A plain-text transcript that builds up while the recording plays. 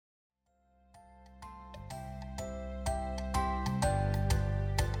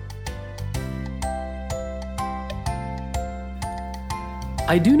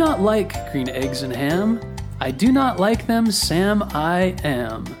I do not like green eggs and ham. I do not like them, Sam, I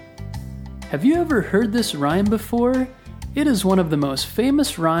am. Have you ever heard this rhyme before? It is one of the most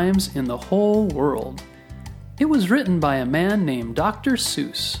famous rhymes in the whole world. It was written by a man named Dr.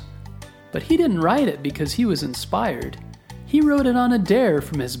 Seuss. But he didn't write it because he was inspired. He wrote it on a dare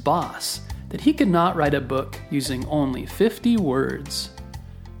from his boss that he could not write a book using only 50 words.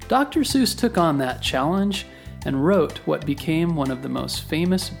 Dr. Seuss took on that challenge and wrote what became one of the most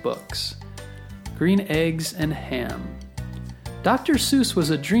famous books, Green Eggs and Ham. Dr. Seuss was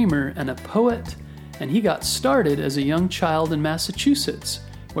a dreamer and a poet, and he got started as a young child in Massachusetts,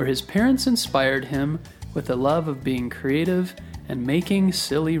 where his parents inspired him with a love of being creative and making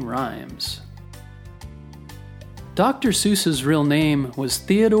silly rhymes. Dr. Seuss's real name was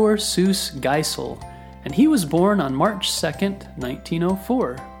Theodore Seuss Geisel, and he was born on March 2nd,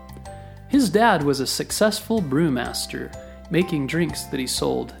 1904. His dad was a successful brewmaster, making drinks that he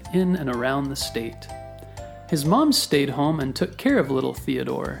sold in and around the state. His mom stayed home and took care of little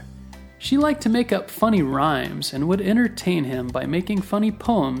Theodore. She liked to make up funny rhymes and would entertain him by making funny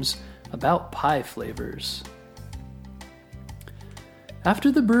poems about pie flavors.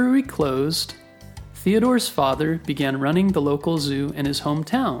 After the brewery closed, Theodore's father began running the local zoo in his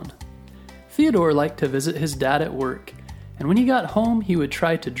hometown. Theodore liked to visit his dad at work, and when he got home, he would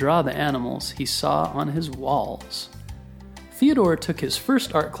try to draw the animals he saw on his walls. Theodore took his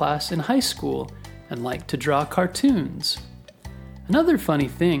first art class in high school and liked to draw cartoons. Another funny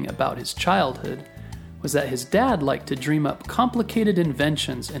thing about his childhood was that his dad liked to dream up complicated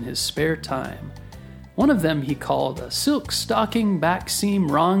inventions in his spare time. One of them he called a silk stocking back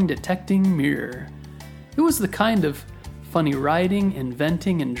seam wrong detecting mirror. It was the kind of funny writing,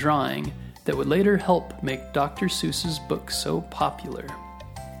 inventing, and drawing that would later help make Dr. Seuss's book so popular.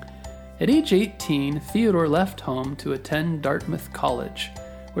 At age 18, Theodore left home to attend Dartmouth College,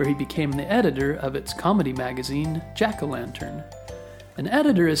 where he became the editor of its comedy magazine, Jack-O-Lantern. An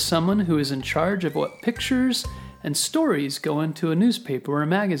editor is someone who is in charge of what pictures and stories go into a newspaper or a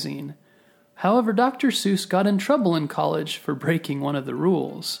magazine. However, Dr. Seuss got in trouble in college for breaking one of the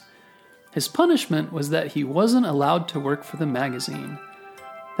rules. His punishment was that he wasn't allowed to work for the magazine.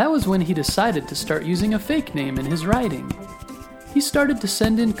 That was when he decided to start using a fake name in his writing. He started to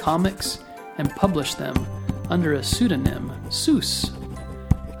send in comics and publish them under a pseudonym, Seuss.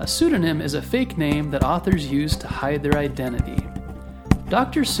 A pseudonym is a fake name that authors use to hide their identity.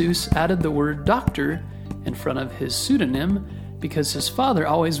 Dr. Seuss added the word doctor in front of his pseudonym because his father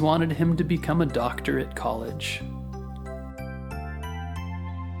always wanted him to become a doctor at college.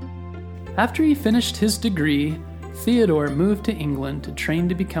 After he finished his degree, Theodore moved to England to train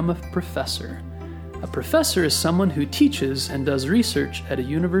to become a professor. A professor is someone who teaches and does research at a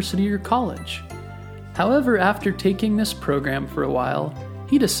university or college. However, after taking this program for a while,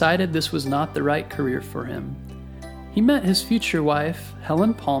 he decided this was not the right career for him. He met his future wife,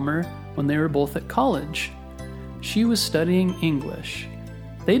 Helen Palmer, when they were both at college. She was studying English.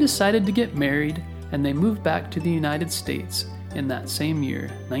 They decided to get married, and they moved back to the United States in that same year,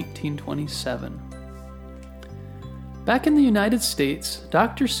 1927. Back in the United States,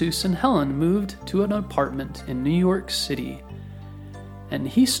 Dr. Seuss and Helen moved to an apartment in New York City, and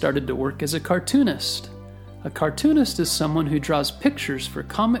he started to work as a cartoonist. A cartoonist is someone who draws pictures for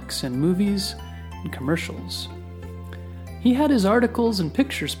comics and movies and commercials. He had his articles and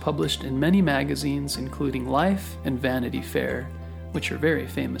pictures published in many magazines, including Life and Vanity Fair, which are very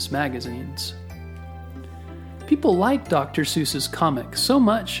famous magazines. People liked Dr. Seuss's comics so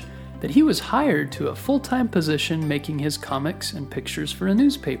much that he was hired to a full-time position making his comics and pictures for a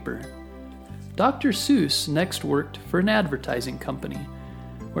newspaper. Dr. Seuss next worked for an advertising company,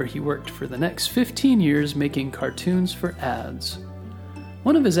 where he worked for the next 15 years making cartoons for ads.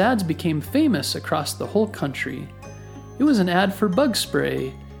 One of his ads became famous across the whole country. It was an ad for bug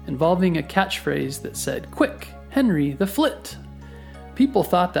spray involving a catchphrase that said, "Quick, Henry the Flit." People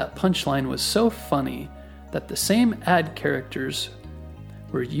thought that punchline was so funny that the same ad characters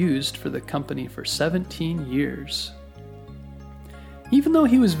were used for the company for 17 years. Even though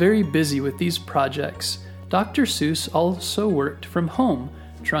he was very busy with these projects, Dr. Seuss also worked from home,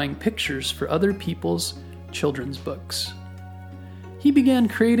 drawing pictures for other people's children's books. He began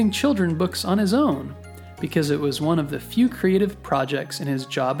creating children's books on his own because it was one of the few creative projects in his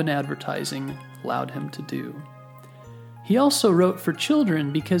job in advertising allowed him to do. He also wrote for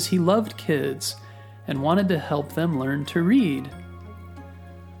children because he loved kids and wanted to help them learn to read.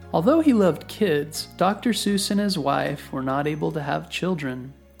 Although he loved kids, Dr. Seuss and his wife were not able to have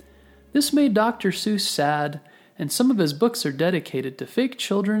children. This made Dr. Seuss sad, and some of his books are dedicated to fake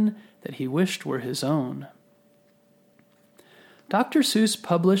children that he wished were his own. Dr. Seuss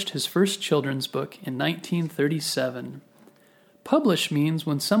published his first children's book in 1937. Publish means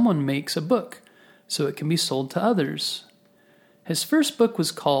when someone makes a book, so it can be sold to others. His first book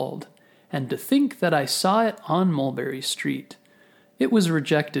was called And to Think That I Saw It on Mulberry Street. It was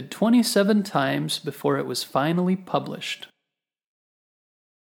rejected 27 times before it was finally published.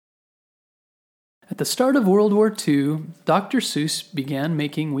 At the start of World War II, Dr. Seuss began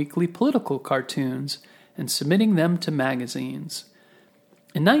making weekly political cartoons and submitting them to magazines.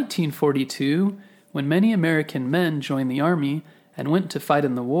 In 1942, when many American men joined the army and went to fight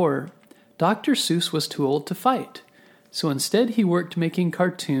in the war, Dr. Seuss was too old to fight, so instead he worked making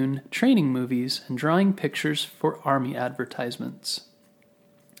cartoon training movies and drawing pictures for army advertisements.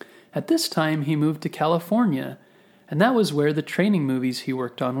 At this time, he moved to California, and that was where the training movies he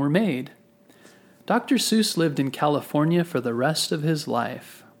worked on were made. Dr. Seuss lived in California for the rest of his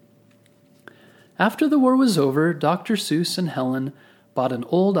life. After the war was over, Dr. Seuss and Helen bought an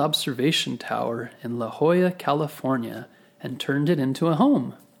old observation tower in La Jolla, California, and turned it into a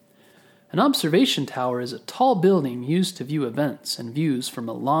home. An observation tower is a tall building used to view events and views from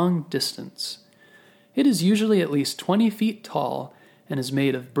a long distance. It is usually at least 20 feet tall and is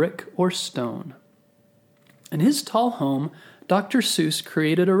made of brick or stone. In his tall home, Dr. Seuss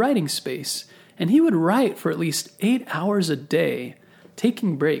created a writing space, and he would write for at least 8 hours a day,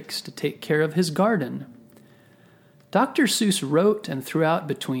 taking breaks to take care of his garden. Dr. Seuss wrote and threw out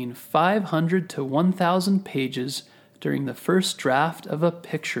between 500 to 1,000 pages during the first draft of a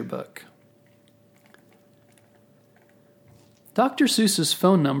picture book. Dr. Seuss's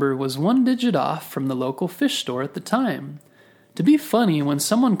phone number was 1 digit off from the local fish store at the time. To be funny, when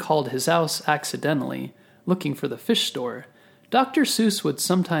someone called his house accidentally, looking for the fish store, Dr. Seuss would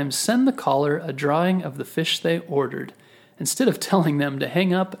sometimes send the caller a drawing of the fish they ordered, instead of telling them to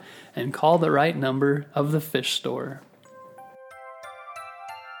hang up and call the right number of the fish store.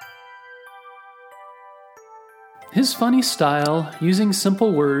 His funny style, using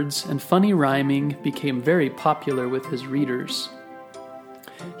simple words and funny rhyming, became very popular with his readers.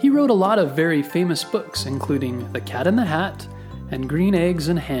 He wrote a lot of very famous books, including The Cat in the Hat and Green Eggs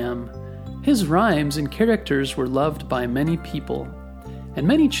and Ham. His rhymes and characters were loved by many people, and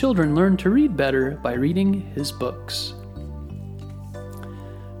many children learned to read better by reading his books.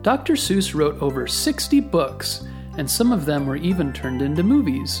 Dr. Seuss wrote over 60 books, and some of them were even turned into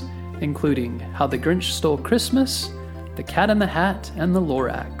movies, including How the Grinch Stole Christmas, The Cat in the Hat, and The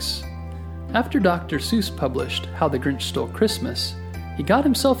Lorax. After Dr. Seuss published How the Grinch Stole Christmas, he got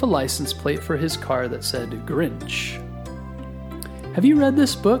himself a license plate for his car that said Grinch. Have you read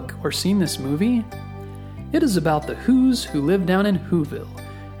this book or seen this movie? It is about the Whos who live down in Whoville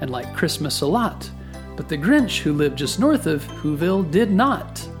and like Christmas a lot, but the Grinch who lived just north of Whoville did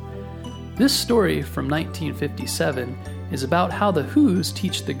not. This story from 1957 is about how the Whos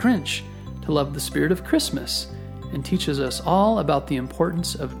teach the Grinch to love the spirit of Christmas and teaches us all about the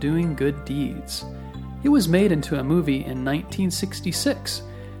importance of doing good deeds. It was made into a movie in 1966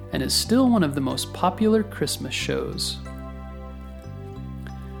 and is still one of the most popular Christmas shows.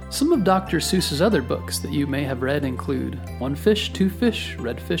 Some of Dr. Seuss's other books that you may have read include One Fish, Two Fish,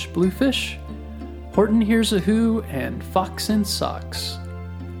 Red Fish, Blue Fish, Horton Hears a Who, and Fox in Socks.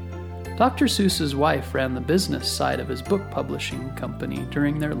 Dr. Seuss's wife ran the business side of his book publishing company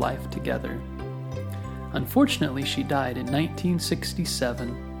during their life together. Unfortunately, she died in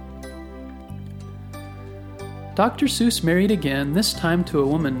 1967. Dr. Seuss married again, this time to a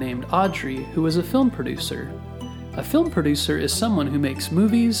woman named Audrey, who was a film producer. A film producer is someone who makes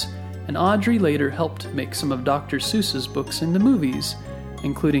movies, and Audrey later helped make some of Dr. Seuss's books into movies,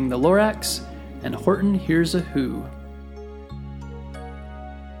 including The Lorax and Horton Hears a Who.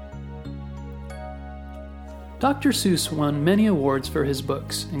 Dr. Seuss won many awards for his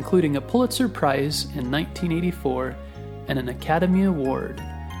books, including a Pulitzer Prize in 1984 and an Academy Award.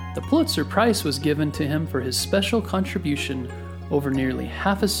 The Pulitzer Prize was given to him for his special contribution over nearly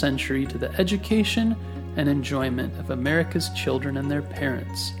half a century to the education and enjoyment of America's children and their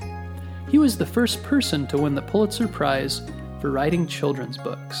parents. He was the first person to win the Pulitzer Prize for writing children's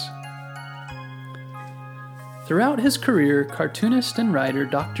books. Throughout his career, cartoonist and writer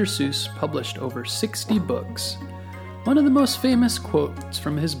Dr. Seuss published over 60 books. One of the most famous quotes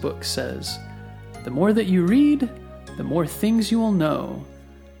from his book says, "The more that you read, the more things you will know.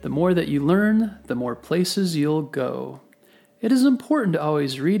 The more that you learn, the more places you'll go." It is important to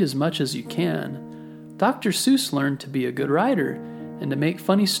always read as much as you can. Dr. Seuss learned to be a good writer and to make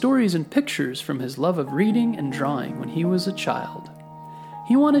funny stories and pictures from his love of reading and drawing when he was a child.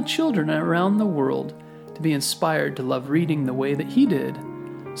 He wanted children around the world to be inspired to love reading the way that he did,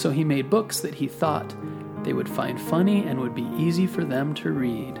 so he made books that he thought they would find funny and would be easy for them to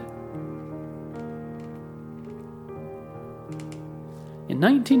read. In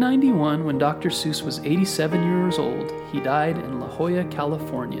 1991, when Dr. Seuss was 87 years old, he died in La Jolla,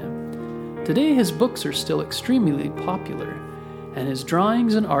 California. Today, his books are still extremely popular, and his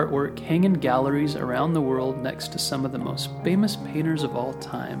drawings and artwork hang in galleries around the world next to some of the most famous painters of all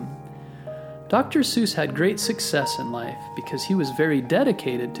time. Dr. Seuss had great success in life because he was very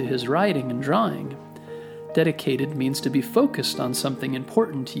dedicated to his writing and drawing. Dedicated means to be focused on something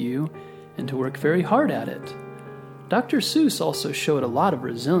important to you and to work very hard at it. Dr. Seuss also showed a lot of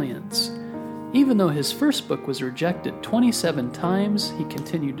resilience. Even though his first book was rejected 27 times, he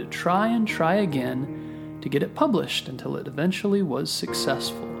continued to try and try again to get it published until it eventually was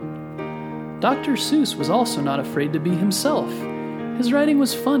successful. Dr. Seuss was also not afraid to be himself. His writing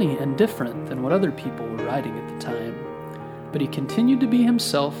was funny and different than what other people were writing at the time, but he continued to be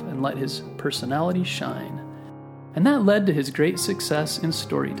himself and let his personality shine. And that led to his great success in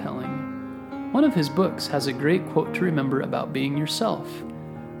storytelling. One of his books has a great quote to remember about being yourself.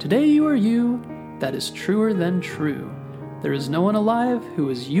 "Today you are you, that is truer than true. There is no one alive who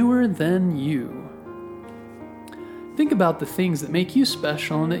is youer than you." Think about the things that make you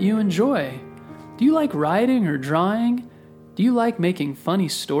special and that you enjoy. Do you like writing or drawing? Do you like making funny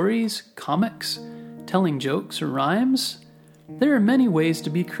stories, comics, telling jokes or rhymes? There are many ways to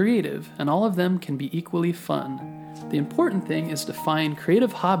be creative, and all of them can be equally fun. The important thing is to find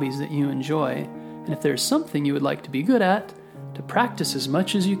creative hobbies that you enjoy, and if there's something you would like to be good at, to practice as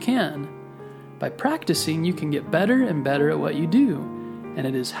much as you can. By practicing, you can get better and better at what you do, and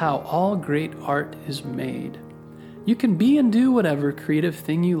it is how all great art is made. You can be and do whatever creative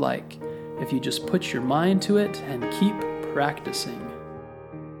thing you like, if you just put your mind to it and keep practicing.